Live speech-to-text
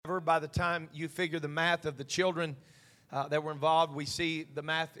by the time you figure the math of the children that were involved, we see the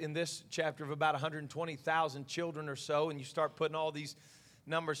math in this chapter of about 120,000 children or so, and you start putting all these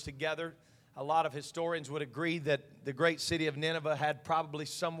numbers together. A lot of historians would agree that the great city of Nineveh had probably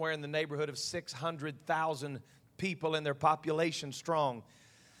somewhere in the neighborhood of 600,000 people in their population strong.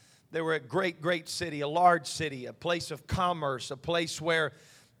 They were a great, great city, a large city, a place of commerce, a place where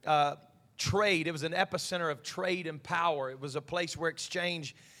trade, it was an epicenter of trade and power. It was a place where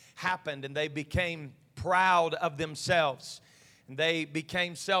exchange happened, and they became proud of themselves. And they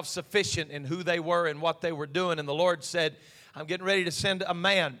became self-sufficient in who they were and what they were doing. And the Lord said, I'm getting ready to send a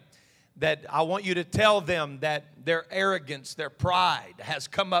man that I want you to tell them that their arrogance, their pride has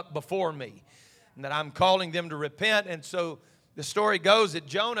come up before me, and that I'm calling them to repent. And so the story goes that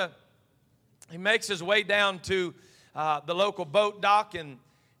Jonah, he makes his way down to the local boat dock, and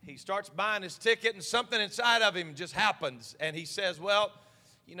he starts buying his ticket, and something inside of him just happens. And he says, well,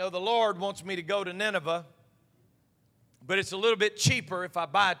 you know, the Lord wants me to go to Nineveh, but it's a little bit cheaper if I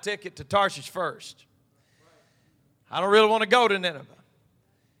buy a ticket to Tarshish first. I don't really want to go to Nineveh.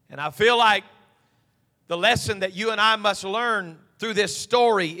 And I feel like the lesson that you and I must learn through this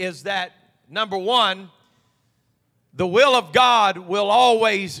story is that, number one, the will of God will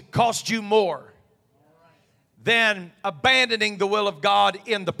always cost you more than abandoning the will of God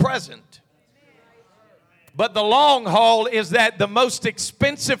in the present. But the long haul is that the most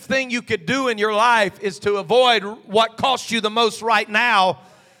expensive thing you could do in your life is to avoid what costs you the most right now.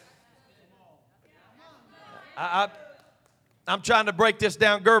 I'm trying to break this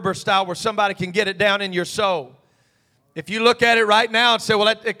down Gerber style where somebody can get it down in your soul. If you look at it right now and say, well,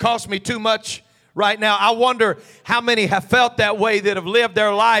 it cost me too much right now. I wonder how many have felt that way, that have lived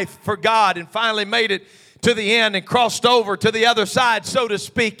their life for God and finally made it to the end and crossed over to the other side, so to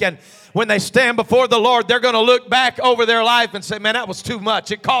speak. And when they stand before the Lord, they're going to look back over their life and say, man, that was too much.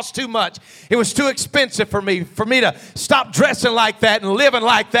 It cost too much. It was too expensive for me to stop dressing like that and living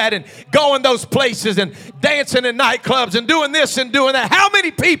like that and going those places and dancing in nightclubs and doing this and doing that. How many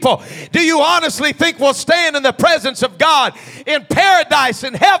people do you honestly think will stand in the presence of God in paradise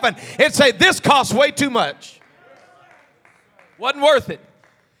in heaven and say, this costs way too much? Wasn't worth it.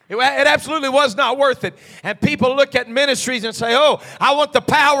 It absolutely was not worth it. And people look at ministries and say, oh, I want the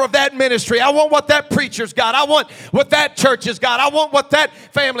power of that ministry. I want what that preacher's got. I want what that church has got. I want what that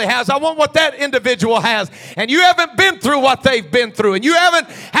family has. I want what that individual has. And you haven't been through what they've been through. And you haven't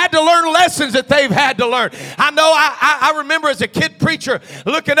had to learn lessons that they've had to learn. I know I remember as a kid preacher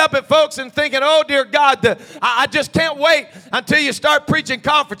looking up at folks and thinking, oh, dear God, I just can't wait until you start preaching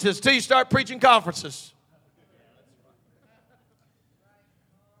conferences,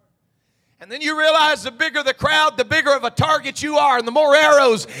 And then you realize the bigger the crowd, the bigger of a target you are, and the more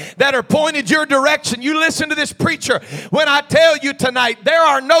arrows that are pointed your direction. You listen to this preacher when I tell you tonight, there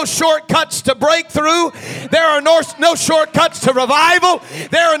are no shortcuts to breakthrough. There are no shortcuts to revival.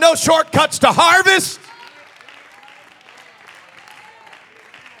 There are no shortcuts to harvest.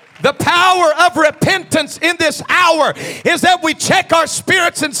 The power of repentance in this hour is that we check our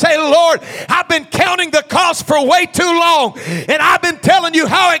spirits and say, Lord, I've been counting the cost for way too long. And I've been telling you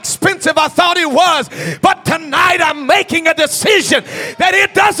how expensive I thought it was. But tonight I'm making a decision that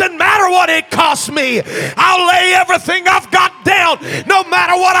it doesn't matter what it costs me. I'll lay everything I've got down, no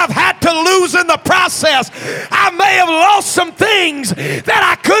matter what I've had to lose in the process. I may have lost some things that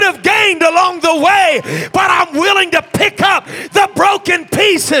I could have gained along the way, but I'm willing to pick up the broken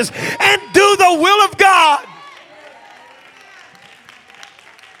pieces and do the will of God.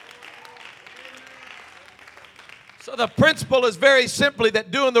 So the principle is very simply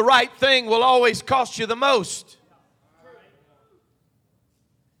that doing the right thing will always cost you the most.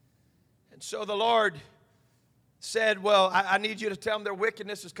 And so the Lord said, well, I need you to tell them their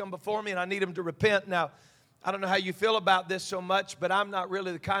wickedness has come before me and I need them to repent. Now, I don't know how you feel about this so much, but I'm not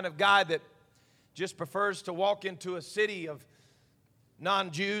really the kind of guy that just prefers to walk into a city of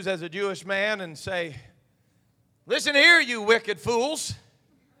non-Jews as a Jewish man and say, listen here, you wicked fools.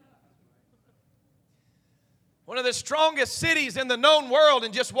 One of the strongest cities in the known world,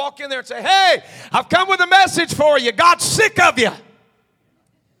 and just walk in there and say, hey, I've come with a message for you. God's sick of you. Now,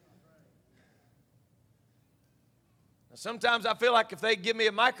 sometimes I feel like if they give me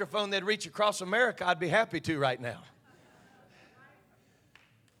a microphone, they'd reach across America. I'd be happy to right now.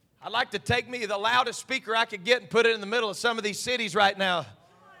 I'd like to take me the loudest speaker I could get and put it in the middle of some of these cities right now.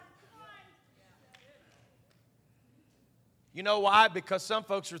 You know why? Because some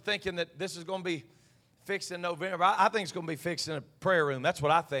folks are thinking that this is going to be fixed in November. I think it's going to be fixed in a prayer room. That's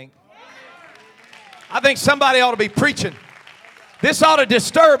what I think. I think somebody ought to be preaching. This ought to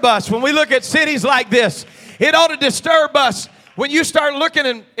disturb us when we look at cities like this. It ought to disturb us When you start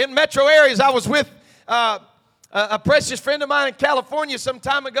looking in metro areas, I was with a precious friend of mine in California some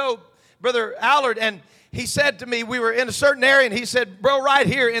time ago, Brother Allard, and he said to me, we were in a certain area, and he said, bro, right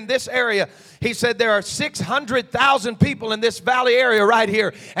here in this area, he said, there are 600,000 people in this valley area right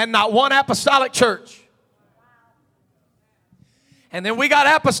here, and not one apostolic church. And then we got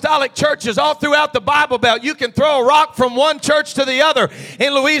apostolic churches all throughout the Bible Belt. You can throw a rock from one church to the other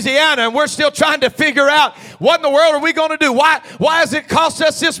in Louisiana, and we're still trying to figure out what in the world are we going to do? Why does it cost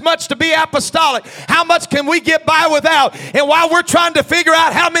us this much to be apostolic? How much can we get by without? And while we're trying to figure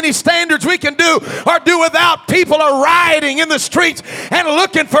out how many standards we can do or do without, people are rioting in the streets and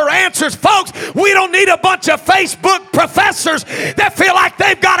looking for answers. Folks, we don't need a bunch of Facebook professors that feel like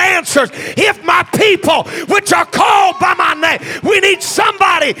they've got answers. If my people, which are called by my name, we need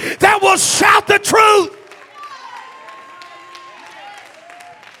somebody that will shout the truth.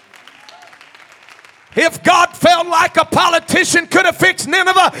 If God felt like a politician could have fixed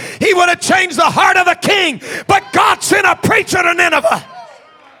Nineveh, he would have changed the heart of a king. But God sent a preacher to Nineveh.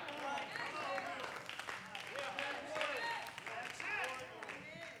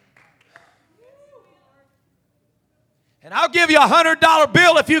 And I'll give you a $100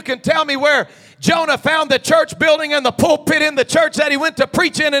 bill if you can tell me where Jonah found the church building and the pulpit in the church that he went to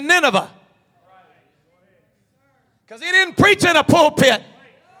preach in Nineveh. Because he didn't preach in a pulpit.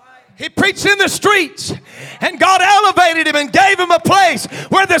 He preached in the streets. And God elevated him and gave him a place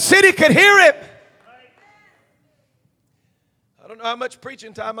where the city could hear him. I don't know how much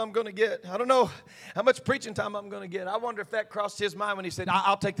preaching time I'm going to get. I don't know how much preaching time I'm going to get. I wonder if that crossed his mind when he said,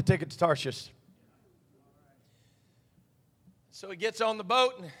 I'll take the ticket to Tarshish. So he gets on the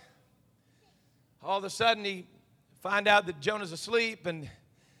boat, and all of a sudden he finds out that Jonah's asleep, and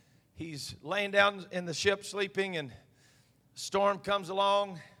he's laying down in the ship sleeping, and a storm comes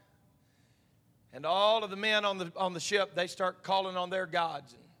along, and all of the men on the ship, they start calling on their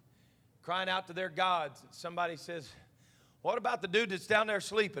gods and crying out to their gods. And somebody says, what about the dude that's down there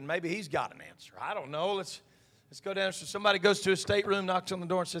sleeping? Maybe he's got an answer. I don't know. Let's go down. So somebody goes to his stateroom, knocks on the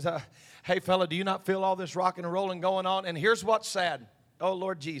door, and says, hey, fella, do you not feel all this rocking and rolling going on? And here's what's sad. Oh,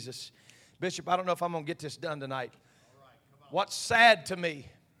 Lord Jesus. Bishop, I don't know if I'm going to get this done tonight. What's sad to me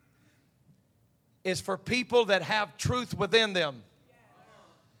is for people that have truth within them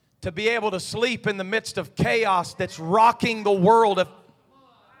to be able to sleep in the midst of chaos that's rocking the world.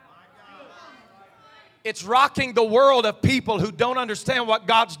 It's rocking the world of people who don't understand what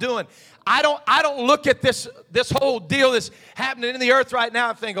God's doing. I don't look at this whole deal that's happening in the earth right now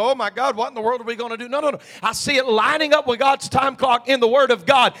and think, oh my God, what in the world are we going to do? No. I see it lining up with God's time clock in the Word of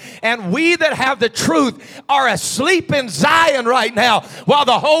God. And we that have the truth are asleep in Zion right now while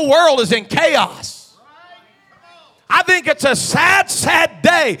the whole world is in chaos. I think it's a sad, sad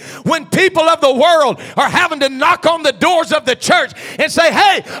day when people of the world are having to knock on the doors of the church and say,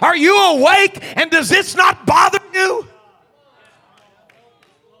 hey, are you awake? And does this not bother you?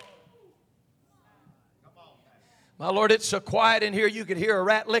 My Lord, it's so quiet in here you could hear a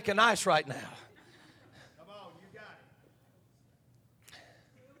rat licking ice right now.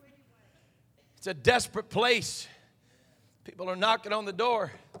 It's a desperate place. People are knocking on the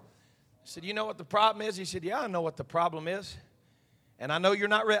door. I said, you know what the problem is? He said, yeah, I know what the problem is. And I know you're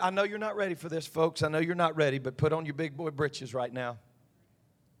not ready. I know you're not ready for this, folks. I know you're not ready, but put on your big boy britches right now.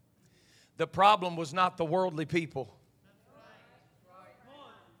 The problem was not the worldly people.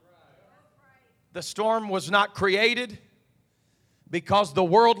 The storm was not created because the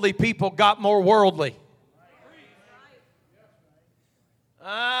worldly people got more worldly.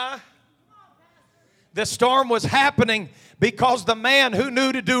 The storm was happening because the man who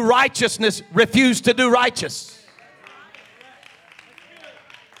knew to do righteousness refused to do righteous.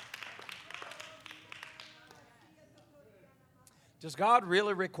 Does God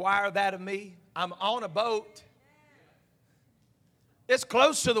really require that of me? I'm on a boat. It's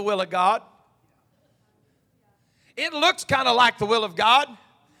close to the will of God. It looks kind of like the will of God.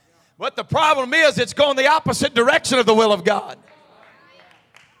 But the problem is it's going the opposite direction of the will of God.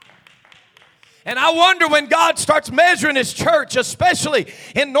 And I wonder when God starts measuring His church, especially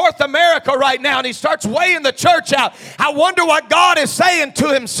in North America right now, and He starts weighing the church out, I wonder what God is saying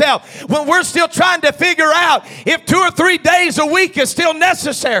to Himself when we're still trying to figure out if 2 or 3 days a week is still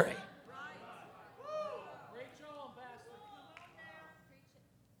necessary.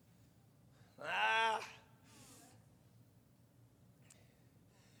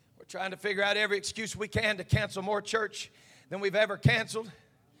 We're trying to figure out every excuse we can to cancel more church than we've ever canceled.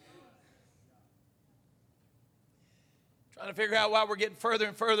 Trying to figure out why we're getting further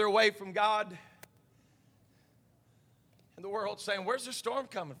and further away from God. And the world's saying, where's the storm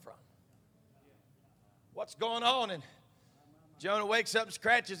coming from? What's going on? And Jonah wakes up,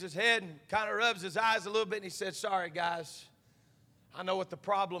 scratches his head, and kind of rubs his eyes a little bit, and he said, sorry, guys. I know what the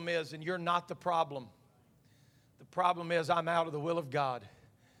problem is, and you're not the problem. The problem is I'm out of the will of God.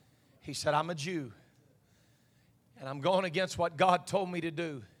 He said, I'm a Jew, and I'm going against what God told me to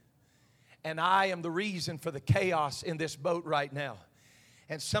do. And I am the reason for the chaos in this boat right now.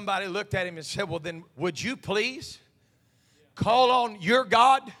 And somebody looked at him and said, well, then would you please call on your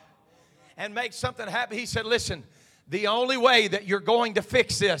God and make something happen? He said, listen, the only way that you're going to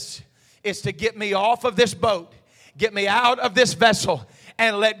fix this is to get me off of this boat, get me out of this vessel,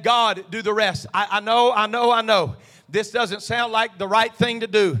 and let God do the rest. I know. This doesn't sound like the right thing to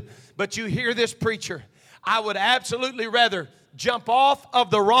do, but you hear this preacher. I would absolutely rather jump off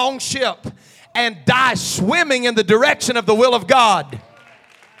of the wrong ship and die swimming in the direction of the will of God.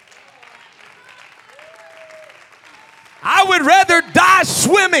 I would rather die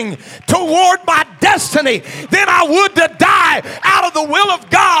swimming toward my destiny than I would to die out of the will of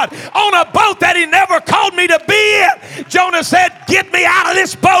God on a boat that He never called me to be in. Jonah said, get me out of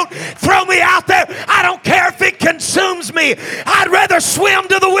this boat. Throw me out there. I don't care if it consumes me. I'd rather swim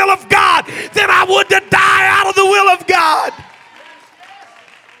to the will of God than I would to die out of the will of God.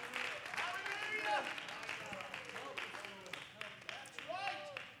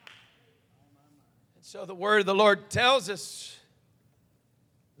 So the word of the Lord tells us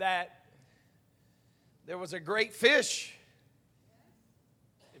that there was a great fish.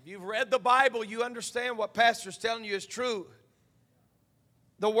 If you've read the Bible, you understand what Pastor's telling you is true.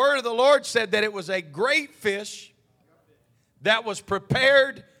 The word of the Lord said that it was a great fish that was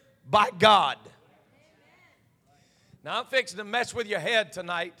prepared by God. Now I'm fixing to mess with your head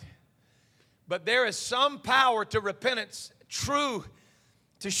tonight, but there is some power to repentance, true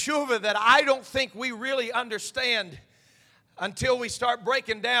teshuva, that I don't think we really understand until we start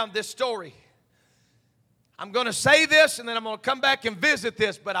breaking down this story. I'm going to say this and then I'm going to come back and visit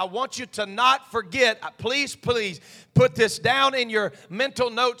this, but I want you to not forget. Please put this down in your mental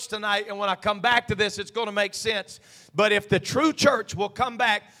notes tonight, and when I come back to this, it's going to make sense. But if the true church will come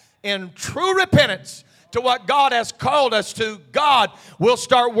back in true repentance to what God has called us to, God will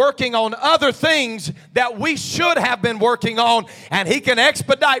start working on other things that we should have been working on, and He can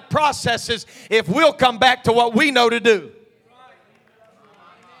expedite processes if we'll come back to what we know to do.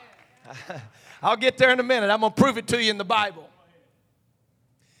 I'll get there in a minute. I'm going to prove it to you in the Bible.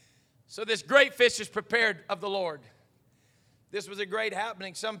 So this great fish is prepared of the Lord. This was a great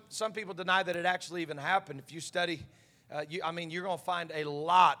happening. Some people deny that it actually even happened. If you study you're going to find a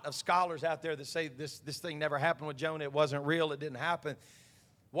lot of scholars out there that say this thing never happened with Jonah. It wasn't real. It didn't happen.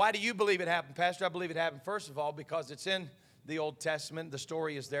 Why do you believe it happened, Pastor? I believe it happened, first of all, because it's in the Old Testament. The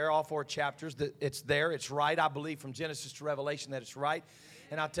story is there, all 4 chapters. It's there. It's right. I believe from Genesis to Revelation that it's right.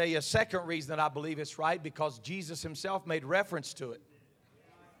 And I'll tell you a second reason that I believe it's right, because Jesus Himself made reference to it.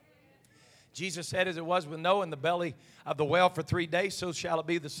 Jesus said, as it was with Noah in the belly of the whale for 3 days, so shall it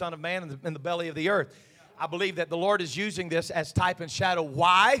be the Son of Man in the belly of the earth. I believe that the Lord is using this as type and shadow.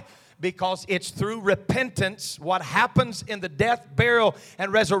 Why? Because it's through repentance, what happens in the death, burial,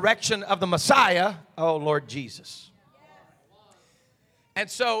 and resurrection of the Messiah, oh Lord Jesus. And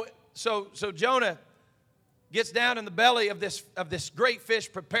so Jonah gets down in the belly of this great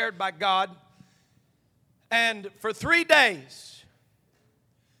fish prepared by God. And for 3 days,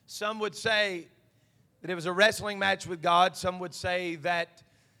 some would say that it was a wrestling match with God. Some would say that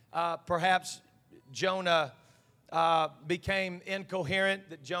perhaps Jonah became incoherent,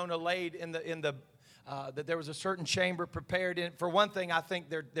 that Jonah laid that there was a certain chamber prepared in. For one thing, I think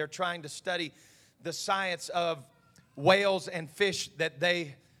they're trying to study the science of whales and fish that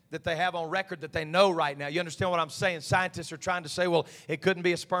they have on record that they know right now. You understand what I'm saying? Scientists are trying to say, well, it couldn't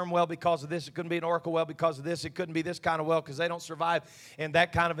be a sperm whale because of this. It couldn't be an orca whale because of this. It couldn't be this kind of whale because they don't survive in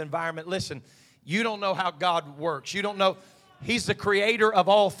that kind of environment. Listen, you don't know how God works. You don't know. He's the creator of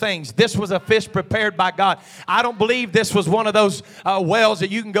all things. This was a fish prepared by God. I don't believe this was one of those whales that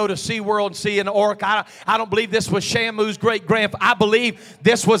you can go to SeaWorld and see an orca. I don't believe this was Shamu's great-grandfather. I believe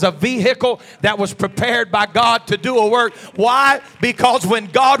this was a vehicle that was prepared by God to do a work. Why? Because when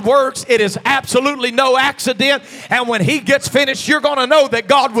God works, it is absolutely no accident. And when He gets finished, you're going to know that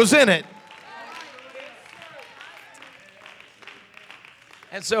God was in it.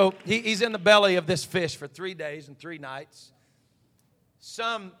 And so he's in the belly of this fish for 3 days and 3 nights.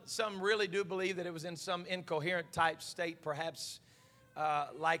 Some really do believe that it was in some incoherent type state, perhaps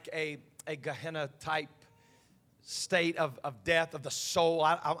like a Gehenna type state of death of the soul.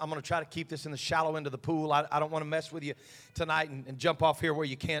 I'm going to try to keep this in the shallow end of the pool. I don't want to mess with you tonight and jump off here where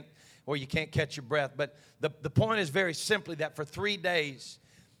you can't catch your breath. But the point is very simply that for 3 days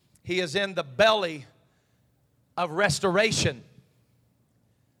he is in the belly of restoration.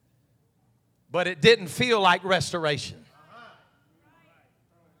 but it didn't feel like restoration.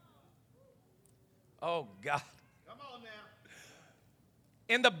 Oh, God. Come on now.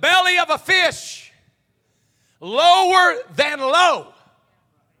 In the belly of a fish, lower than low.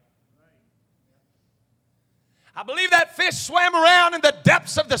 I believe that fish swam around in the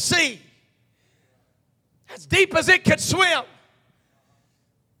depths of the sea, as deep as it could swim,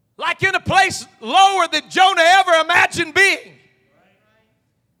 like in a place lower than Jonah ever imagined being.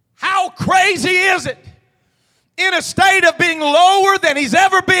 How crazy is it? In a state of being lower than he's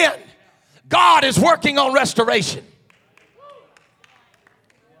ever been, God is working on restoration.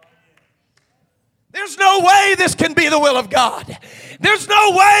 There's no way this can be the will of God. There's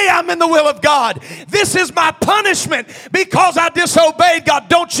no way I'm in the will of God. This is my punishment because I disobeyed God.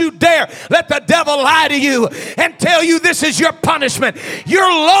 Don't you dare let the devil lie to you and tell you this is your punishment.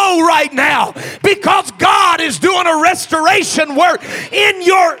 You're low right now because God is doing a restoration work in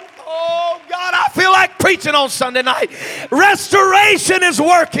your... Oh, God, I feel like preaching on Sunday night. Restoration is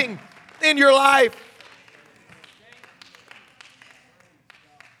working in your life.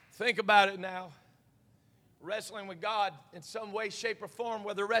 Think about it now. Wrestling with God in some way, shape, or form,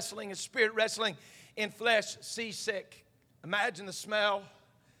 whether wrestling in spirit, wrestling in flesh, seasick. Imagine the smell.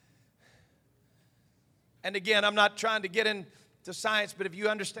 And again, I'm not trying to get into science, but if you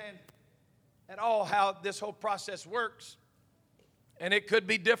understand at all how this whole process works, and it could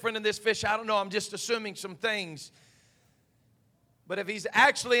be different in this fish, I don't know, I'm just assuming some things. But if he's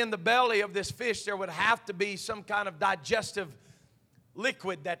actually in the belly of this fish, there would have to be some kind of digestive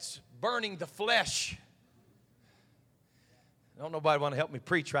liquid that's burning the flesh. Don't nobody want to help me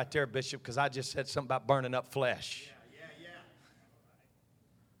preach right there, Bishop, because I just said something about burning up flesh. Yeah.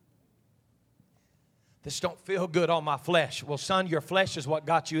 This don't feel good on my flesh. Well, son, your flesh is what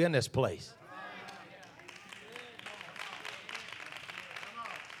got you in this place.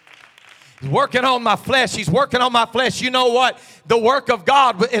 He's working on my flesh. He's working on my flesh. You know what? The work of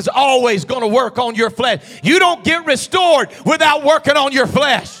God is always going to work on your flesh. You don't get restored without working on your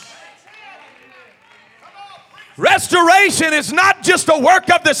flesh. Restoration is not just a work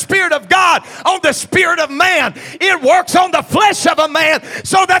of the Spirit of God on the spirit of man. It works on the flesh of a man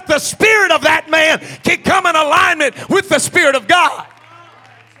so that the spirit of that man can come in alignment with the Spirit of God.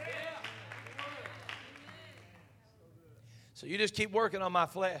 So you just keep working on my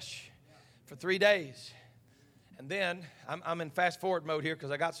flesh for 3 days. And then I'm in fast forward mode here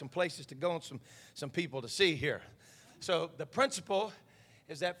because I got some places to go and some people to see here. So the principle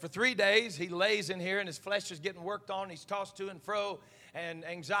is that for 3 days he lays in here and his flesh is getting worked on. He's tossed to and fro, and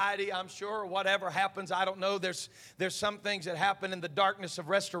anxiety, I'm sure, whatever happens, I don't know. There's some things that happen in the darkness of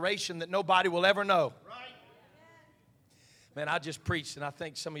restoration that nobody will ever know. Right. Man, I just preached, and I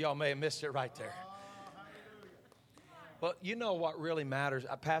think some of y'all may have missed it right there. Well, you know what really matters?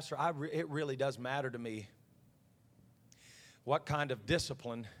 Pastor, it really does matter to me what kind of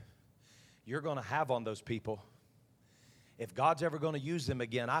discipline you're going to have on those people. If God's ever going to use them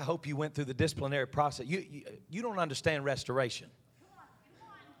again, I hope you went through the disciplinary process. You don't understand restoration.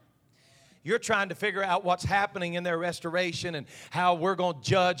 You're trying to figure out what's happening in their restoration and how we're going to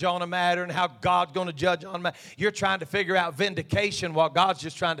judge on a matter and how God's going to judge on a matter. You're trying to figure out vindication while God's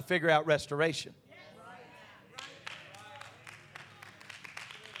just trying to figure out restoration.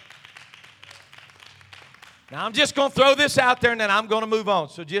 Now, I'm just going to throw this out there, and then I'm going to move on.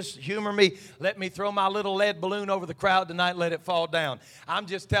 So just humor me. Let me throw my little lead balloon over the crowd tonight, let it fall down. I'm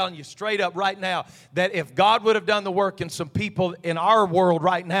just telling you straight up right now that if God would have done the work in some people in our world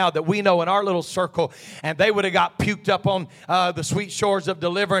right now that we know in our little circle, and they would have got puked up on the sweet shores of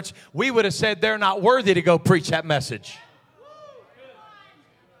deliverance, we would have said they're not worthy to go preach that message.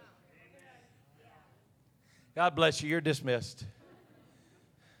 God bless you. You're dismissed.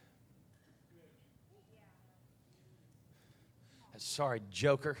 Sorry,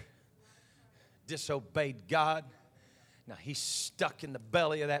 joker. Disobeyed God. Now he's stuck in the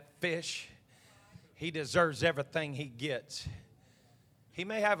belly of that fish. He deserves everything he gets. He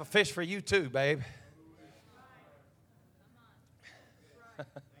may have a fish for you too, babe.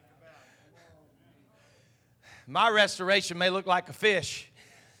 My restoration may look like a fish.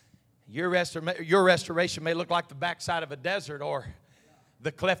 Your restoration may look like the backside of a desert or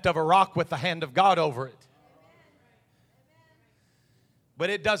the cleft of a rock with the hand of God over it. But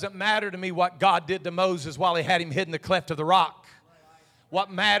it doesn't matter to me what God did to Moses while he had him hid in the cleft of the rock.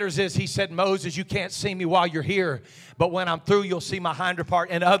 What matters is he said, Moses, you can't see me while you're here, but when I'm through, you'll see my hinder part.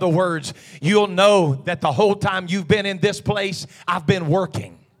 In other words, you'll know that the whole time you've been in this place, I've been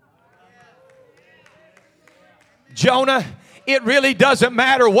working. Jonah, It really doesn't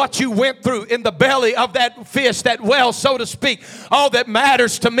matter what you went through in the belly of that fish, that well, so to speak. All that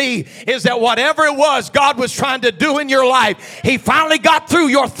matters to me is that whatever it was God was trying to do in your life, He finally got through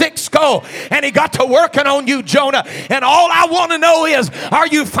your thick skull and He got to working on you, Jonah. And all I want to know is, are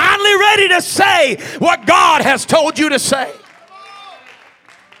you finally ready to say what God has told you to say?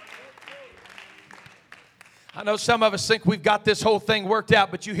 I know some of us think we've got this whole thing worked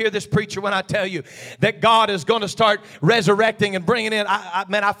out, but you hear this preacher when I tell you that God is going to start resurrecting and bringing in.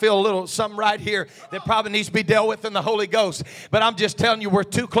 I feel a little something right here that probably needs to be dealt with in the Holy Ghost. But I'm just telling you, we're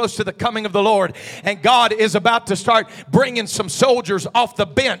too close to the coming of the Lord. And God is about to start bringing some soldiers off the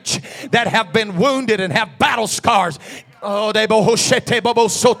bench that have been wounded and have battle scars. I believe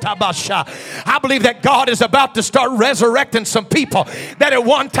that God is about to start resurrecting some people that at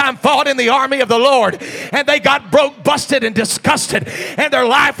one time fought in the army of the Lord, and they got broke, busted, and disgusted, and their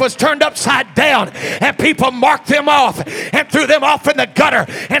life was turned upside down, and people marked them off and threw them off in the gutter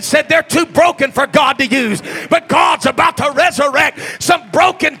and said they're too broken for God to use. But God's about to resurrect some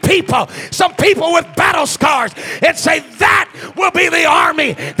broken people, some people with battle scars, and say that will be the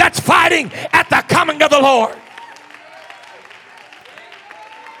army that's fighting at the coming of the Lord.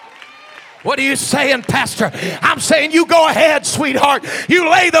 What are you saying, Pastor? I'm saying you go ahead, sweetheart. You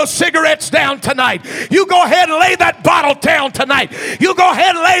lay those cigarettes down tonight. You go ahead and lay that bottle down tonight. You go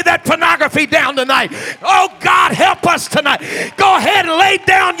ahead and lay that pornography down tonight. Oh, God, help us tonight. Go ahead and lay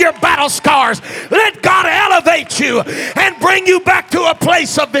down your battle scars. Let God elevate you and bring you back to a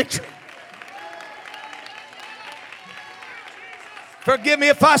place of victory. Forgive me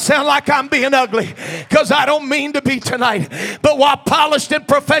if I sound like I'm being ugly, because I don't mean to be tonight. But while polished and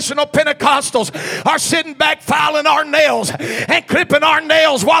professional Pentecostals are sitting back filing our nails and clipping our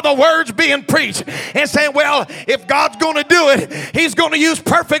nails while the word's being preached and saying, well, if God's going to do it, He's going to use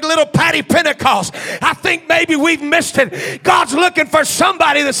perfect little Patty Pentecost, I think maybe we've missed it. God's looking for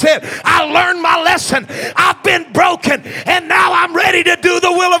somebody that said, I learned my lesson. I've been broken, and now I'm ready to do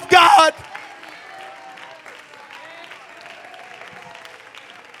the will of God.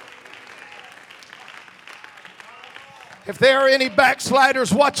 If there are any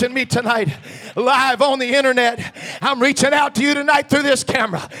backsliders watching me tonight live on the internet, I'm reaching out to you tonight through this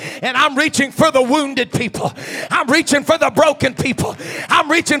camera, and I'm reaching for the wounded people. I'm reaching for the broken people. I'm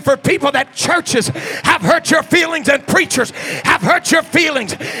reaching for people that churches have hurt your feelings and preachers have hurt your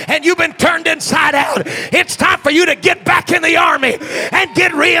feelings, and you've been turned inside out. It's time for you to get back in the army and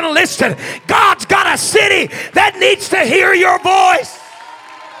get re-enlisted. God's got a city that needs to hear your voice.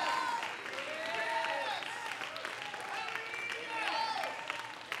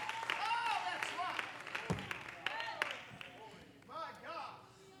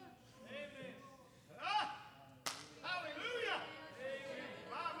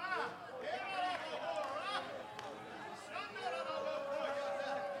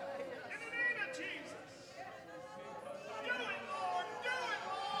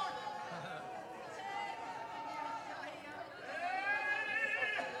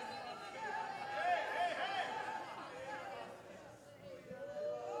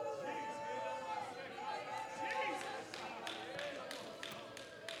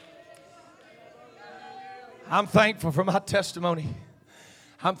 I'm thankful for my testimony.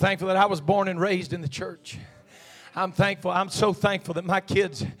 I'm thankful that I was born and raised in the church. I'm thankful. I'm so thankful that my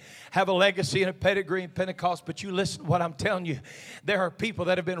kids have a legacy and a pedigree in Pentecost. But you listen to what I'm telling you. There are people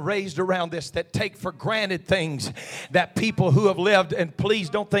that have been raised around this that take for granted things that people who have lived, and please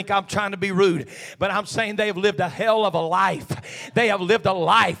don't think I'm trying to be rude, but I'm saying they have lived a hell of a life. They have lived a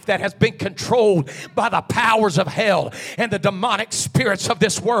life that has been controlled by the powers of hell and the demonic spirits of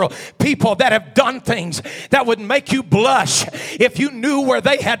this world. People that have done things that would make you blush if you knew where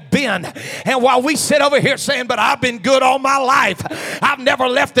they had been. And while we sit over here saying, but I've been good all my life, I've never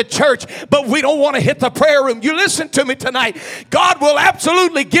left the church, but we don't want to hit the prayer room. You listen to me tonight. God will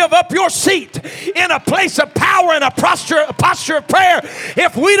absolutely give up your seat in a place of power and a posture of prayer.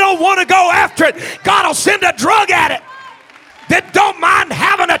 If we don't want to go after it, God will send a drug addict that don't mind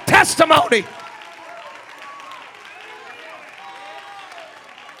having a testimony.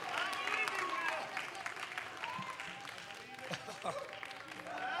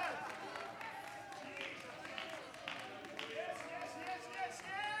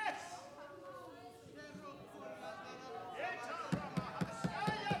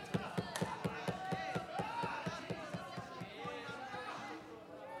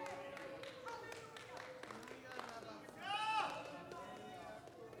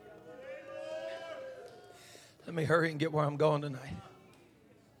 Let me hurry and get where I'm going tonight.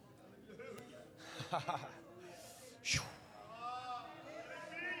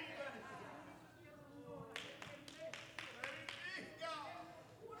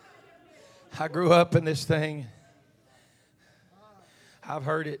 I grew up in this thing. I've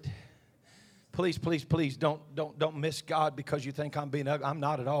heard it. Please, please, please don't miss God because you think I'm being ugly. I'm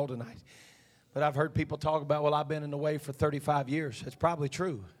not at all tonight. But I've heard people talk about, well, I've been in the way for 35 years. It's probably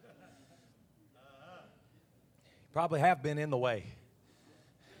true. You probably have been in the way.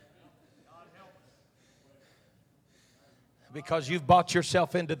 Because you've bought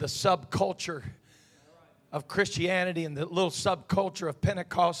yourself into the subculture of Christianity and the little subculture of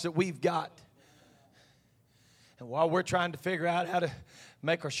Pentecost that we've got. And while we're trying to figure out how to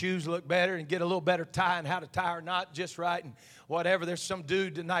make our shoes look better and get a little better tie and how to tie our knot just right and whatever, there's some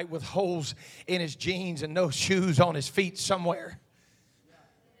dude tonight with holes in his jeans and no shoes on his feet somewhere.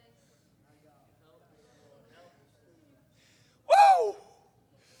 Woo!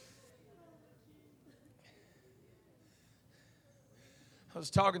 I was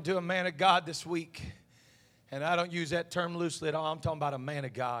talking to a man of God this week, and I don't use that term loosely at all. I'm talking about a man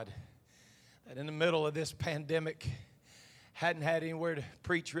of God that in the middle of this pandemic hadn't had anywhere to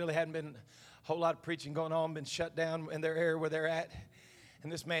preach, really hadn't been a whole lot of preaching going on, been shut down in their area where they're at. And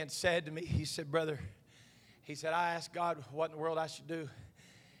this man said to me, he said, brother, he said, I asked God what in the world I should do.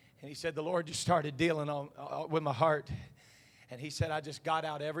 And he said, the Lord just started dealing with my heart. And he said, I just got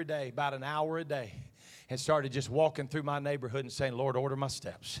out every day, about an hour a day, and started just walking through my neighborhood and saying, Lord, order my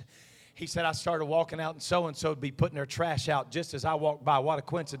steps. He said, I started walking out and so-and-so would be putting their trash out just as I walked by. What a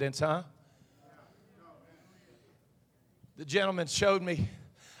coincidence, huh? The gentleman showed me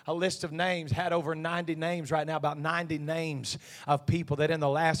a list of names, had over 90 names right now, about 90 names of people that in the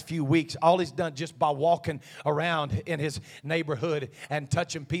last few weeks, all he's done just by walking around in his neighborhood and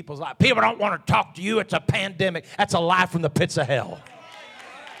touching people's lives. People don't want to talk to you. It's a pandemic. That's a lie from the pits of hell.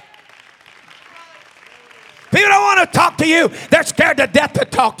 People don't want to talk to you. They're scared to death to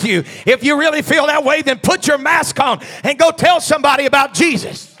talk to you. If you really feel that way, then put your mask on and go tell somebody about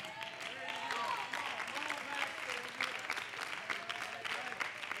Jesus.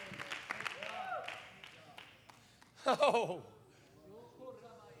 Oh.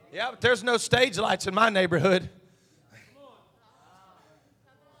 Yeah, but there's no stage lights in my neighborhood.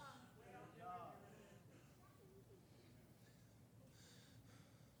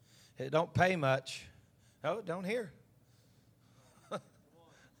 It don't pay much. No, it don't hear.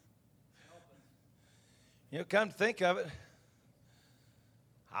 You know, come to think of it,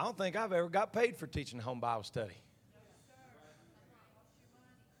 I don't think I've ever got paid for teaching home Bible study.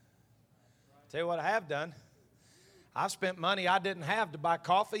 Tell you what I have done. I've spent money I didn't have to buy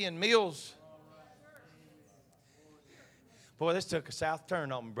coffee and meals. Boy, this took a south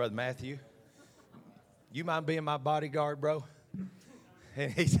turn on me, Brother Matthew. You mind being my bodyguard, bro?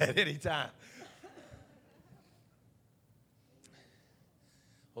 And he said, anytime.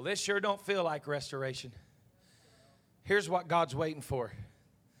 Well, this sure don't feel like restoration. Here's what God's waiting for.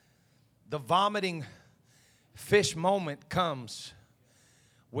 The vomiting fish moment comes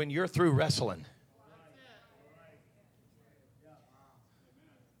when you're through wrestling.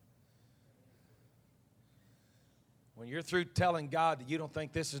 When you're through telling God that you don't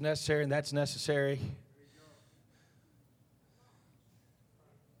think this is necessary and that's necessary.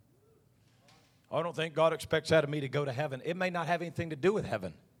 I don't think God expects out of me to go to heaven. It may not have anything to do with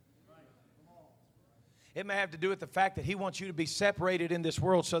heaven. It may have to do with the fact that He wants you to be separated in this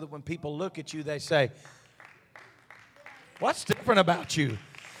world so that when people look at you, they say, what's different about you?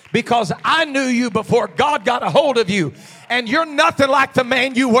 Because I knew you before God got a hold of you. And you're nothing like the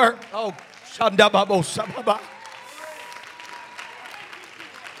man you were. Oh,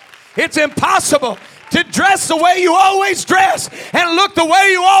 it's impossible to dress the way you always dress and look the way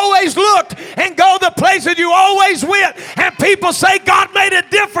you always looked and go the places you always went. And people say God made a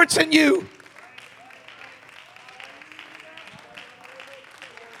difference in you.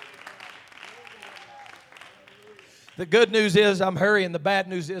 The good news is I'm hurrying. The bad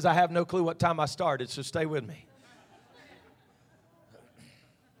news is I have no clue what time I started, so stay with me.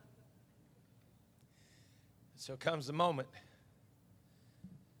 So comes the moment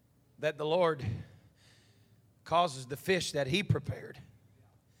that the Lord causes the fish that He prepared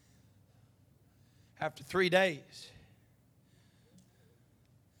after 3 days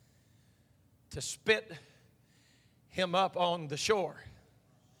to spit him up on the shore.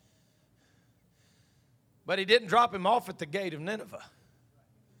 But He didn't drop him off at the gate of Nineveh.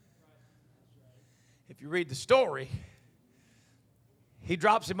 If you read the story, He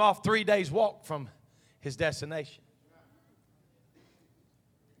drops him off 3 days' walk from his destination.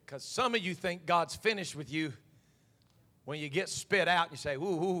 Because some of you think God's finished with you when you get spit out and you say,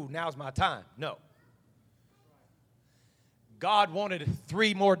 ooh, now's my time. No. God wanted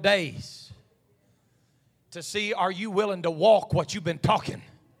 3 more days to see, are you willing to walk what you've been talking?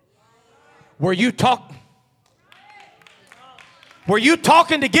 Were you talking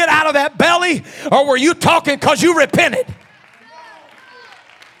to get out of that belly, or were you talking because you repented?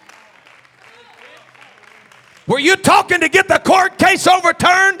 Were you talking to get the court case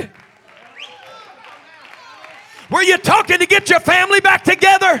overturned? Were you talking to get your family back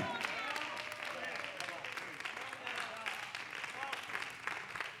together?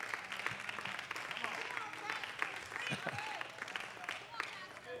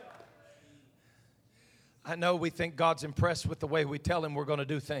 I know we think God's impressed with the way we tell him we're going to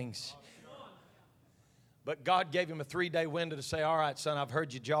do things. But God gave him a 3-day window to say, all right, son, I've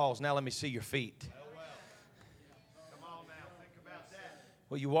heard your jaws. Now let me see your feet.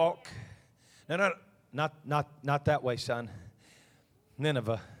 Will you walk? No, not that way, son.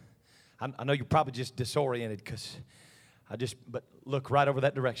 Nineveh. I know you're probably just disoriented but look right over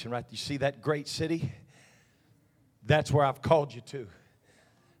that direction, right? You see that great city? That's where I've called you to.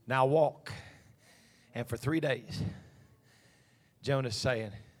 Now walk. And for 3 days, Jonah's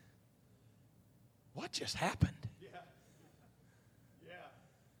saying, what just happened?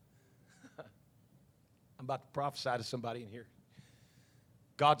 I'm about to prophesy to somebody in here.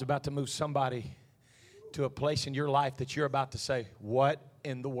 God's about to move somebody to a place in your life that you're about to say, what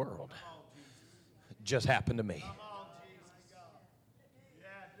in the world just happened to me?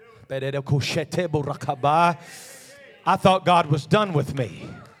 I thought God was done with me.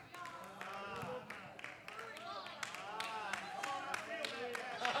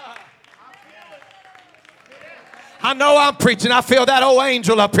 I know I'm preaching. I feel that old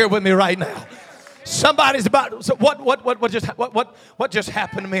angel up here with me right now. Somebody's about. So what just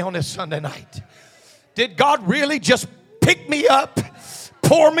happened to me on this Sunday night? Did God really just pick me up,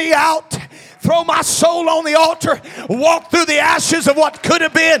 pour me out, throw my soul on the altar, walk through the ashes of what could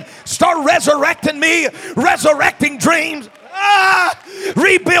have been, start resurrecting me, resurrecting dreams,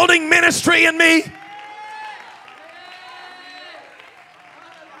 rebuilding ministry in me?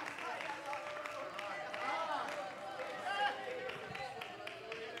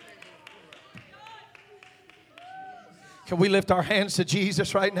 Can we lift our hands to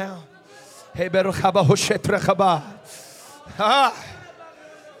Jesus right now?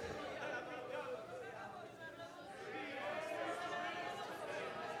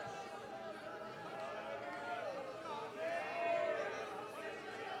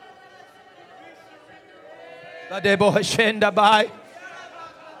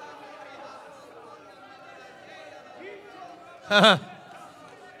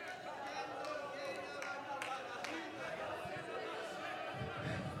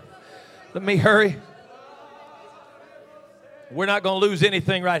 Let me hurry. We're not going to lose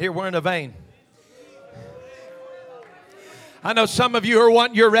anything right here. We're in a vein. I know some of you are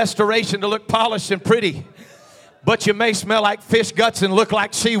wanting your restoration to look polished and pretty, but you may smell like fish guts and look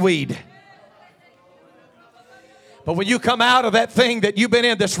like seaweed. But when you come out of that thing that you've been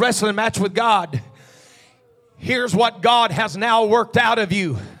in, this wrestling match with God, here's what God has now worked out of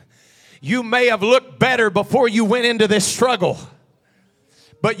you. You may have looked better before you went into this struggle,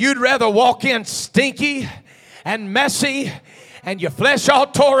 but you'd rather walk in stinky and messy and your flesh all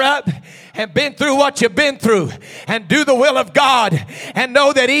tore up and been through what you've been through and do the will of God and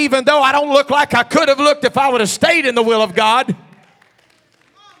know that even though I don't look like I could have looked if I would have stayed in the will of God,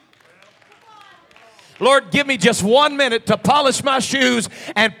 Lord, give me just 1 minute to polish my shoes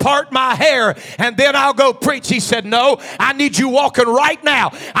and part my hair, and then I'll go preach. He said, no, I need you walking right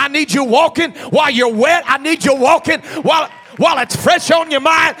now. I need you walking while you're wet. I need you walking while it's fresh on your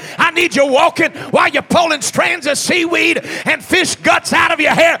mind. I need you walking while you're pulling strands of seaweed and fish guts out of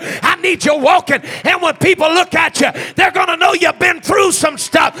your hair. I need you walking. And when people look at you, they're going to know you've been through some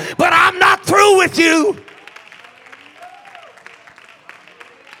stuff, but I'm not through with you.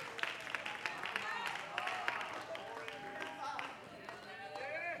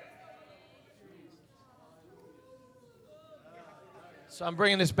 So I'm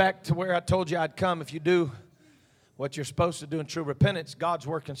bringing this back to where I told you I'd come. If you do what you're supposed to do in true repentance, God's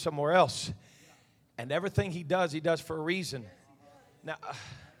working somewhere else. And everything he does for a reason. Now,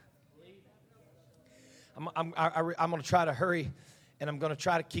 I'm going to try to hurry, and I'm going to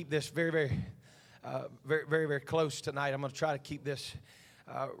try to keep this very close tonight. I'm going to try to keep this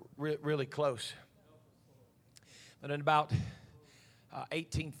really close. But in about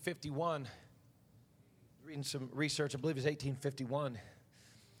 1851, reading some research, I believe it was 1851,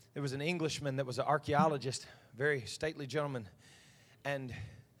 there was an Englishman that was an archaeologist, very stately gentleman, and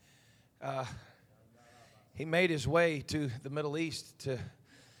he made his way to the Middle East to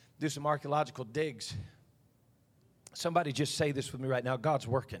do some archaeological digs. Somebody just say this with me right now: God's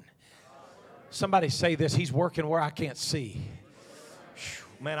working. Somebody say this: he's working where I can't see.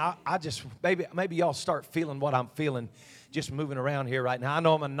 Man, I just, maybe y'all start feeling what I'm feeling just moving around here right now. I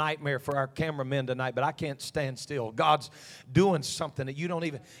know I'm a nightmare for our cameramen tonight, but I can't stand still. God's doing something that you don't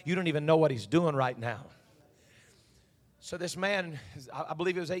even know what He's doing right now. So this man, I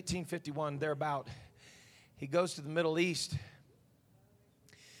believe it was 1851, thereabout, he goes to the Middle East,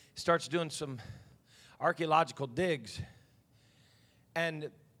 starts doing some archaeological digs, and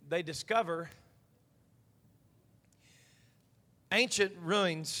they discover ancient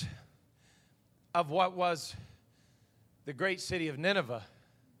ruins of what was the great city of Nineveh.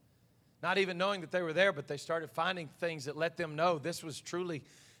 Not even knowing that they were there, but they started finding things that let them know this was truly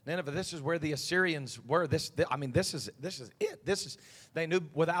Nineveh. This is where the Assyrians were. This is it. They knew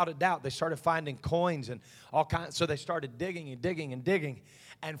without a doubt. They started finding coins and all kinds. So they started digging and digging and digging.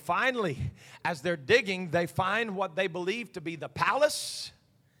 And finally, as they're digging, they find what they believe to be the palace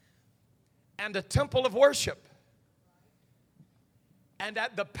and a temple of worship. And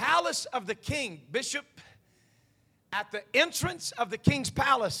at the palace of the king, Bishop, at the entrance of the king's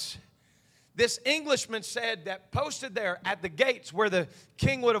palace, this Englishman said that posted there at the gates where the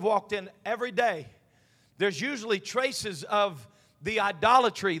king would have walked in every day, there's usually traces of the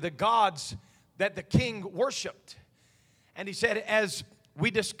idolatry, the gods that the king worshiped. And he said, as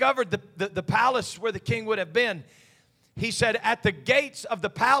we discovered the palace where the king would have been, he said, at the gates of the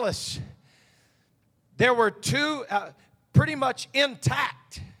palace, there were two pretty much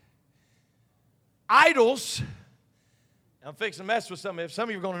intact idols. I'm fixing to mess with some of you. Some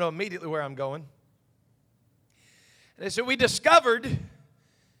of you are going to know immediately where I'm going. And they said, we discovered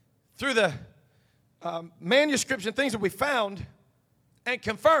through the manuscripts and things that we found and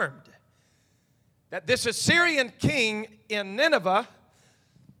confirmed that this Assyrian king in Nineveh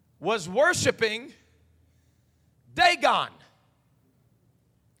was worshiping Dagon.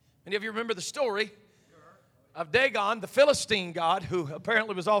 Many of you remember the story of Dagon, the Philistine god, who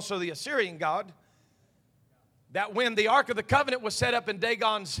apparently was also the Assyrian god, that when the Ark of the Covenant was set up in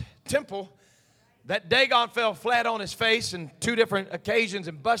Dagon's temple, that Dagon fell flat on his face in two different occasions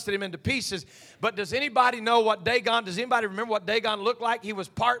and busted him into pieces. But does anybody know what Dagon, does anybody remember what Dagon looked like? He was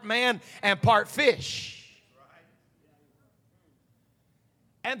part man and part fish.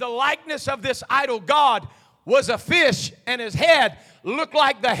 And the likeness of this idol god was a fish, and his head looked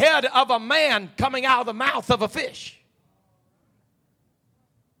like the head of a man coming out of the mouth of a fish.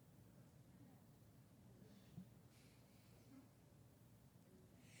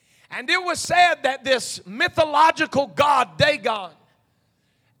 And it was said that this mythological god, Dagon,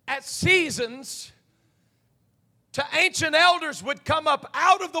 at seasons, to ancient elders would come up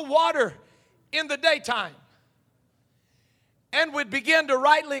out of the water in the daytime and would begin to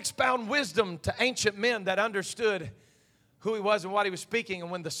rightly expound wisdom to ancient men that understood who he was and what he was speaking. And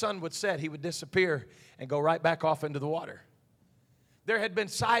when the sun would set, he would disappear and go right back off into the water. There had been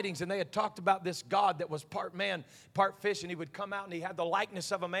sightings, and they had talked about this god that was part man, part fish, and he would come out and he had the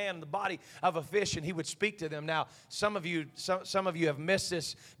likeness of a man and the body of a fish, and he would speak to them. Now, some of you have missed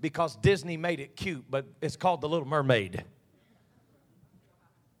this because Disney made it cute, but it's called The Little Mermaid.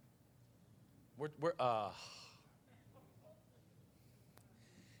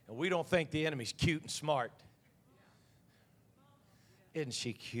 And we don't think the enemy's cute and smart. Isn't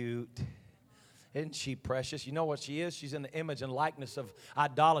she cute? Isn't she precious? You know what she is? She's in the image and likeness of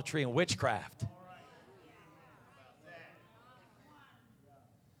idolatry and witchcraft.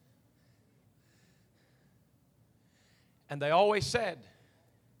 And they always said,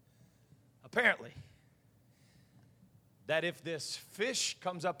 apparently, that if this fish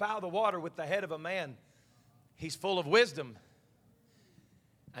comes up out of the water with the head of a man, he's full of wisdom.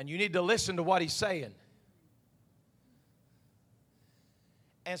 And you need to listen to what he's saying.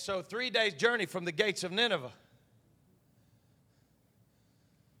 And so 3 days' journey from the gates of Nineveh,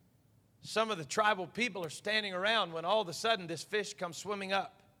 some of the tribal people are standing around when all of a sudden this fish comes swimming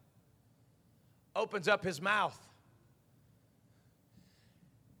up, opens up his mouth,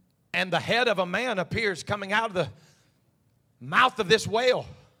 and the head of a man appears coming out of the mouth of this whale.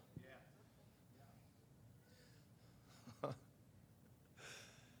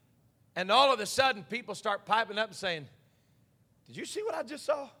 And all of a sudden, people start piping up and saying, did you see what I just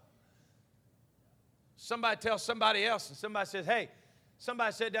saw? Somebody tells somebody else, and somebody says, hey,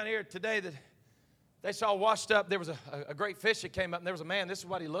 somebody said down here today that they saw washed up, there was a great fish that came up, and there was a man, this is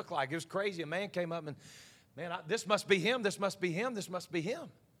what he looked like. It was crazy. A man came up and, man, this must be him, this must be him, this must be him.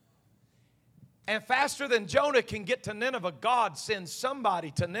 And faster than Jonah can get to Nineveh, God sends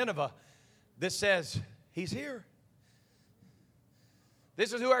somebody to Nineveh that says, he's here.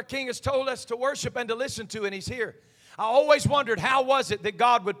 This is who our King has told us to worship and to listen to, and he's here. I always wondered, how was it that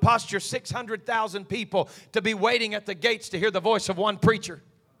God would posture 600,000 people to be waiting at the gates to hear the voice of one preacher?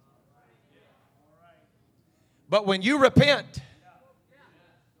 But when you repent,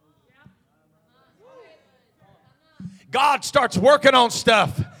 God starts working on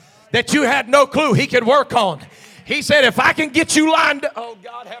stuff that you had no clue He could work on. He said, if I can get you lined up, oh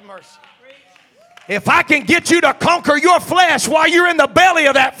God have mercy. If I can get you to conquer your flesh while you're in the belly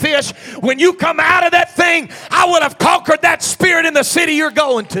of that fish, when you come out of that thing, I would have conquered that spirit in the city you're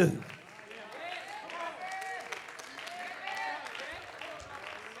going to.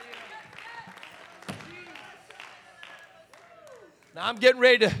 Now I'm getting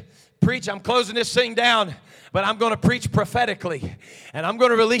ready to preach. I'm closing this thing down. But I'm going to preach prophetically, and I'm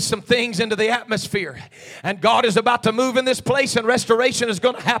going to release some things into the atmosphere. And God is about to move in this place, and restoration is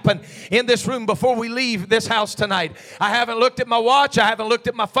going to happen in this room before we leave this house tonight. I haven't looked at my watch. I haven't looked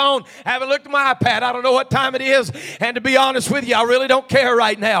at my phone. I haven't looked at my iPad. I don't know what time it is. And to be honest with you, I really don't care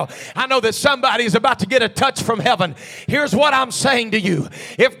right now. I know that somebody is about to get a touch from heaven. Here's what I'm saying to you.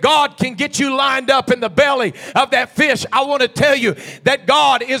 If God can get you lined up in the belly of that fish, I want to tell you that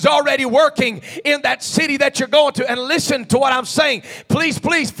God is already working in that city that you're going to. And listen to what I'm saying. Please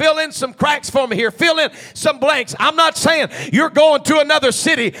fill in some cracks for me here. Fill in some blanks. I'm not saying you're going to another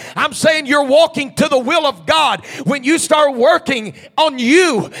city. I'm saying you're walking to the will of God. When you start working on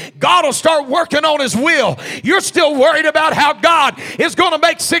you, God will start working on His will. You're still worried about how God is going to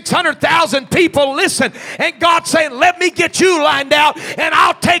make 600,000 people listen. And God's saying, let me get you lined out and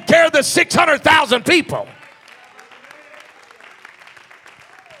I'll take care of the 600,000 people.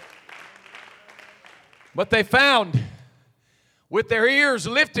 But they found, with their ears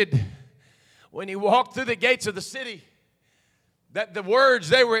lifted, when He walked through the gates of the city, that the words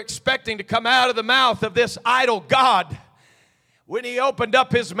they were expecting to come out of the mouth of this idol god, when He opened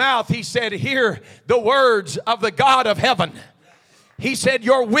up His mouth, He said, hear the words of the God of heaven. He said,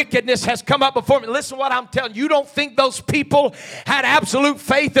 your wickedness has come up before me. Listen to what I'm telling you. You don't think those people had absolute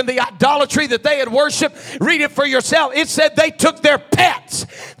faith in the idolatry that they had worshiped? Read it for yourself. It said they took their pets,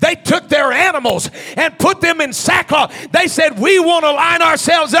 they took their animals and put them in sackcloth. They said, we want to line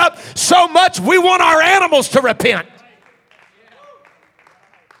ourselves up so much we want our animals to repent.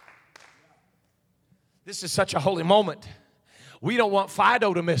 This is such a holy moment. We don't want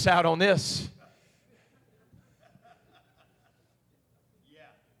Fido to miss out on this.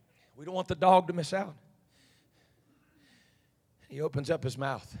 We don't want the dog to miss out. He opens up his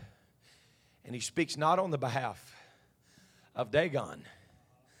mouth and he speaks not on the behalf of Dagon.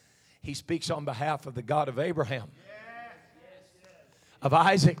 He speaks on behalf of the God of Abraham, of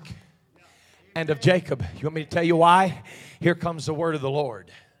Isaac, and of Jacob. You want me to tell you why? Here comes the word of the Lord.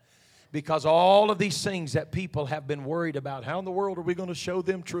 Because all of these things that people have been worried about, how in the world are we going to show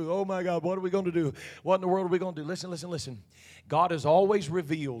them truth? Oh my God, what are we going to do? What in the world are we going to do? Listen. God has always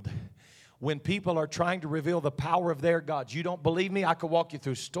revealed when people are trying to reveal the power of their gods. You don't believe me? I could walk you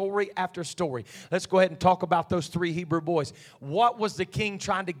through story after story. Let's go ahead and talk about those 3 Hebrew boys. What was the king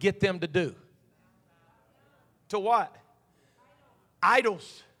trying to get them to do? To what?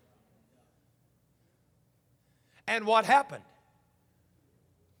 Idols. And what happened?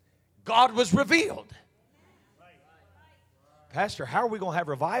 God was revealed. Pastor, how are we going to have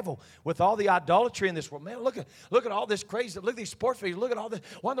revival with all the idolatry in this world? Man, look at all this crazy. Look at these sports figures. Look at all this.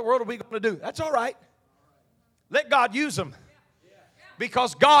 What in the world are we going to do? That's all right. Let God use them.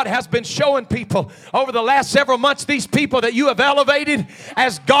 Because God has been showing people over the last several months, these people that you have elevated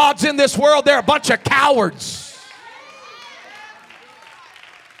as gods in this world, they're a bunch of cowards.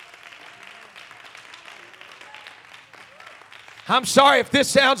 I'm sorry if this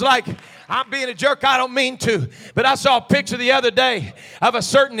sounds like I'm being a jerk. I don't mean to. But I saw a picture the other day of a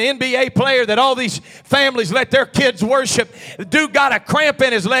certain NBA player that all these families let their kids worship. The dude got a cramp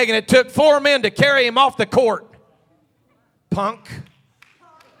in his leg and it took 4 men to carry him off the court. Punk.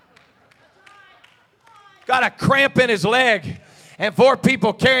 Got a cramp in his leg. And 4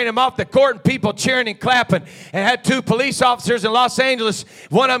 people carrying him off the court and people cheering and clapping. And had 2 police officers in Los Angeles.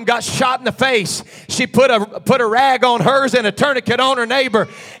 One of them got shot in the face. She put a rag on hers and a tourniquet on her neighbor.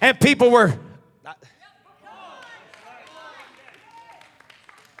 And people were...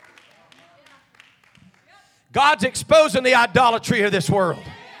 God's exposing the idolatry of this world.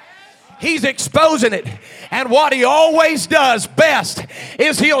 He's exposing it. And what He always does best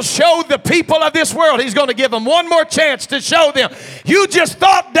is He'll show the people of this world. He's going to give them one more chance to show them. You just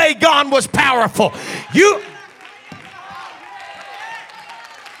thought Dagon was powerful. You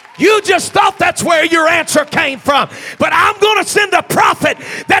just thought that's where your answer came from. But I'm going to send a prophet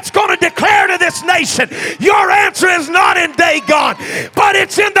that's going to declare to this nation, your answer is not in Dagon, but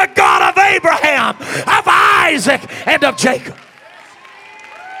it's in the God of Abraham, of Isaac, and of Jacob.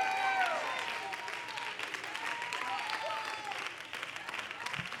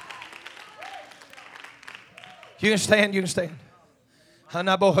 You can stand. You can stand.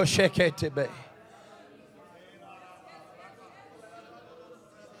 Hanabohosheketebe.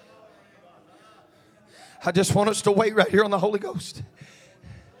 I just want us to wait right here on the Holy Ghost.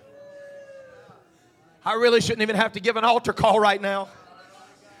 I really shouldn't even have to give an altar call right now.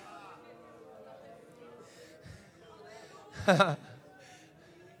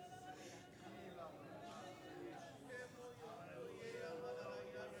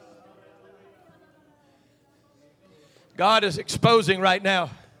 God is exposing right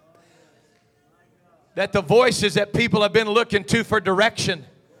now that the voices that people have been looking to for direction,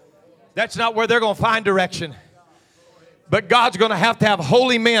 that's not where they're going to find direction. But God's going to have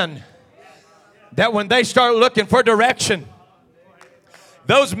holy men that when they start looking for direction,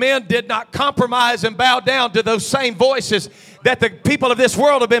 those men did not compromise and bow down to those same voices that the people of this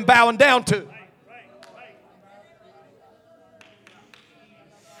world have been bowing down to.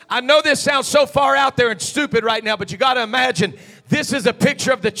 I know this sounds so far out there and stupid right now, but you got to imagine this is a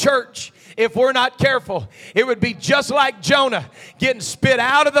picture of the church. If we're not careful, it would be just like Jonah getting spit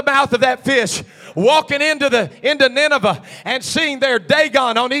out of the mouth of that fish, walking into Nineveh and seeing their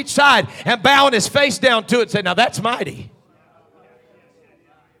Dagon on each side and bowing his face down to it and saying, now that's mighty.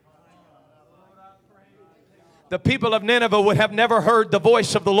 The people of Nineveh would have never heard the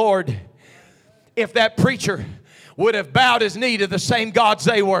voice of the Lord if that preacher would have bowed his knee to the same gods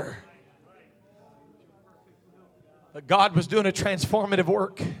they were. But God was doing a transformative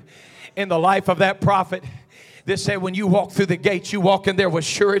work in the life of that prophet. This said, when you walk through the gates, you walk in there with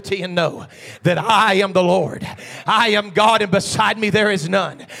surety and know that I am the Lord. I am God, and beside me there is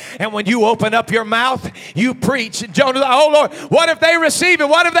none. And when you open up your mouth, you preach. And Jonah, oh Lord, what if they receive it?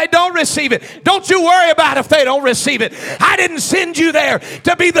 What if they don't receive it? Don't you worry about if they don't receive it. I didn't send you there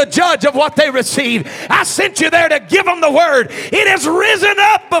to be the judge of what they receive. I sent you there to give them the word. It has risen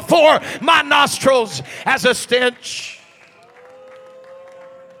up before my nostrils as a stench.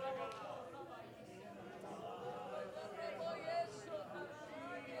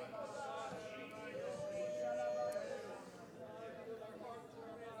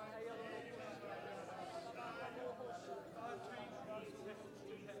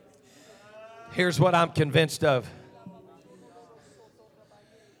 Here's what I'm convinced of.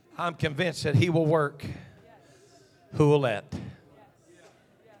 I'm convinced that He will work. Who will let?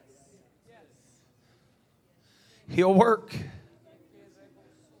 He'll work.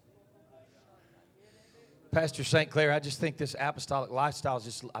 Pastor St. Clair, I just think this apostolic lifestyle is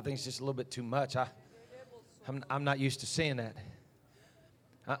just, I think it's just a little bit too much. I'm not used to seeing that.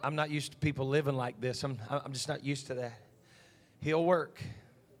 I'm not used to people living like this. I'm just not used to that. He'll work.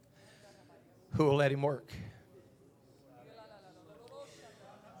 Who will let Him work?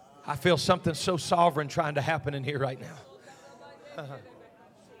 I feel something so sovereign trying to happen in here right now.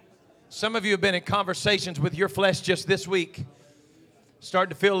 Some of you have been in conversations with your flesh just this week, starting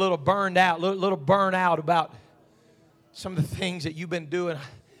to feel a little burned out, little burnt out about some of the things that you've been doing.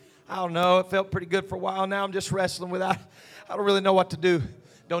 I don't know, it felt pretty good for a while. Now I'm just wrestling with I don't really know what to do.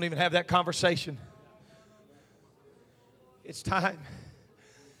 Don't even have that conversation. It's time.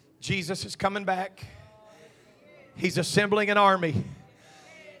 Jesus is coming back. He's assembling an army.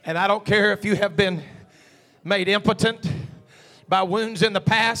 And I don't care if you have been made impotent by wounds in the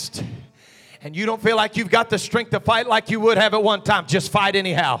past and you don't feel like you've got the strength to fight like you would have at one time. Just fight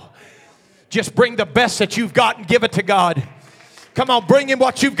anyhow. Just bring the best that you've got and give it to God. Come on, bring Him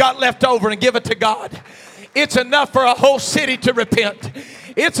what you've got left over and give it to God. It's enough for a whole city to repent.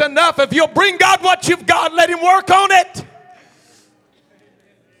 It's enough if you'll bring God what you've got. Let Him work on it.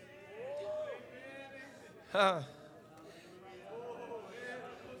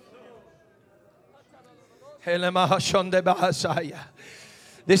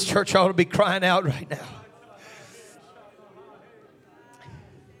 This church ought to be crying out right now.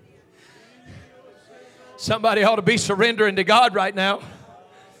 Somebody ought to be surrendering to God right now.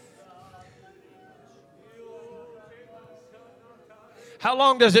 How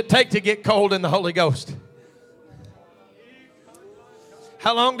long does it take to get cold in the Holy Ghost?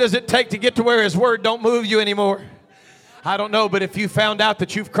 How long does it take to get to where His Word don't move you anymore? I don't know, but if you found out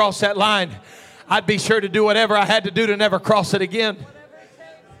that you've crossed that line, I'd be sure to do whatever I had to do to never cross it again.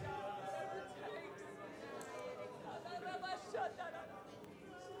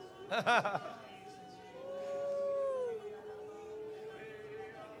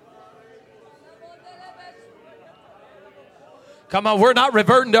 Come on, we're not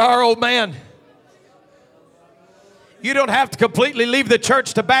reverting to our old man. You don't have to completely leave the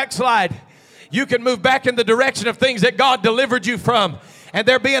church to backslide. You can move back in the direction of things that God delivered you from. And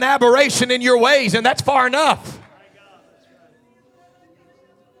there be an aberration in your ways, and that's far enough.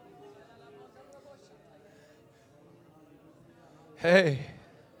 Hey.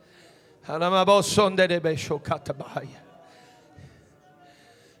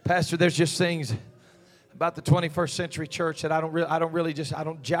 Pastor, there's just things about the 21st century church that I don't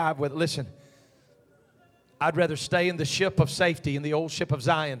jive with. Listen, I'd rather stay in the ship of safety, in the old ship of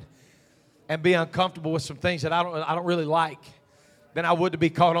Zion, and be uncomfortable with some things that I don't really like, than I would to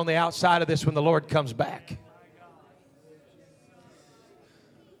be caught on the outside of this when the Lord comes back.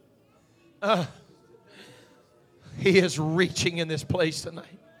 He is reaching in this place tonight.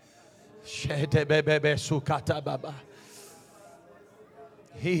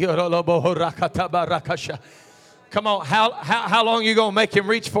 Come on, how long are you going to make him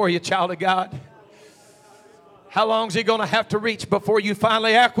reach for you, child of God? How long is he going to have to reach before you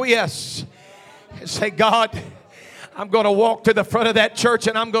finally acquiesce and say, God, I'm going to walk to the front of that church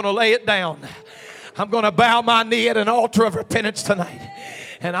and I'm going to lay it down. I'm going to bow my knee at an altar of repentance tonight,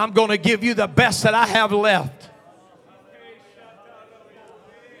 and I'm going to give you the best that I have left.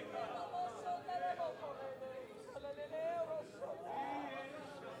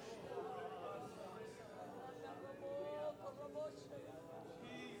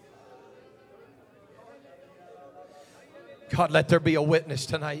 God, let there be a witness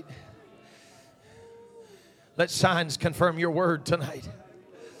tonight. Let signs confirm your word tonight.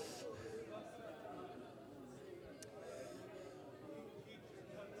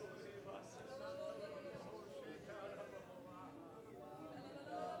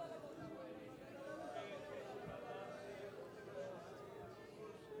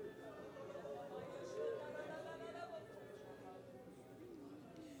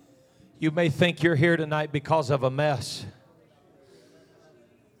 You may think you're here tonight because of a mess.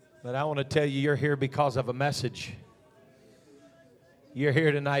 But I want to tell you, you're here because of a message. You're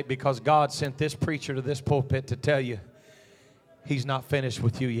here tonight because God sent this preacher to this pulpit to tell you He's not finished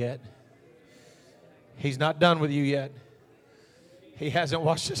with you yet. He's not done with you yet. He hasn't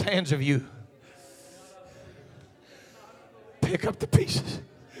washed His hands of you. Pick up the pieces.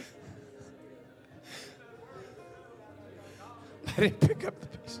 Let Him pick up the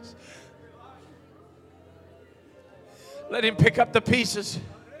pieces. Let Him pick up the pieces.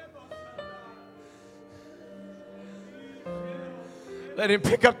 Let Him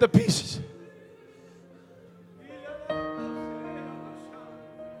pick up the pieces.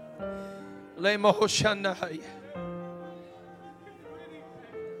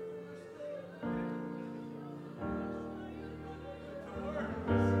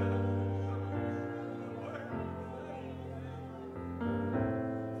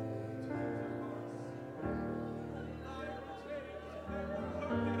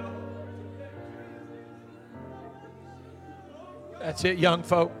 That's it, young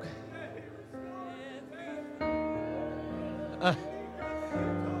folk. Come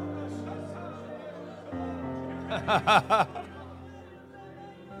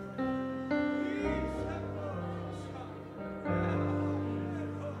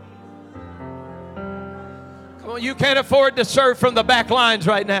on, you can't afford to serve from the back lines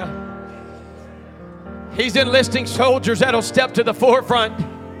right now. He's enlisting soldiers that'll step to the forefront.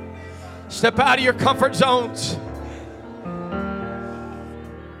 Step out of your comfort zones.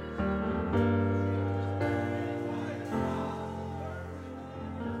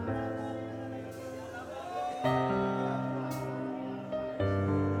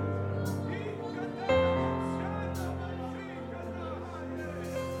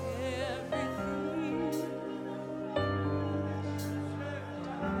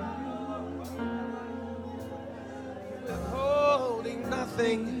 Holding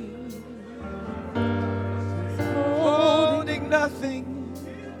nothing.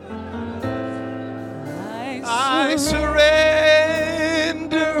 I surrender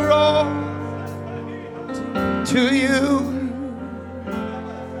all to you.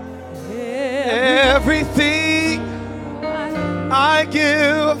 Everything I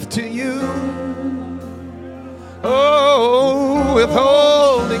give to you. Oh,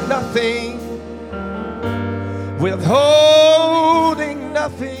 withholding nothing. Withholding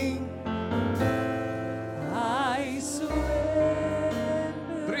nothing. I surrender.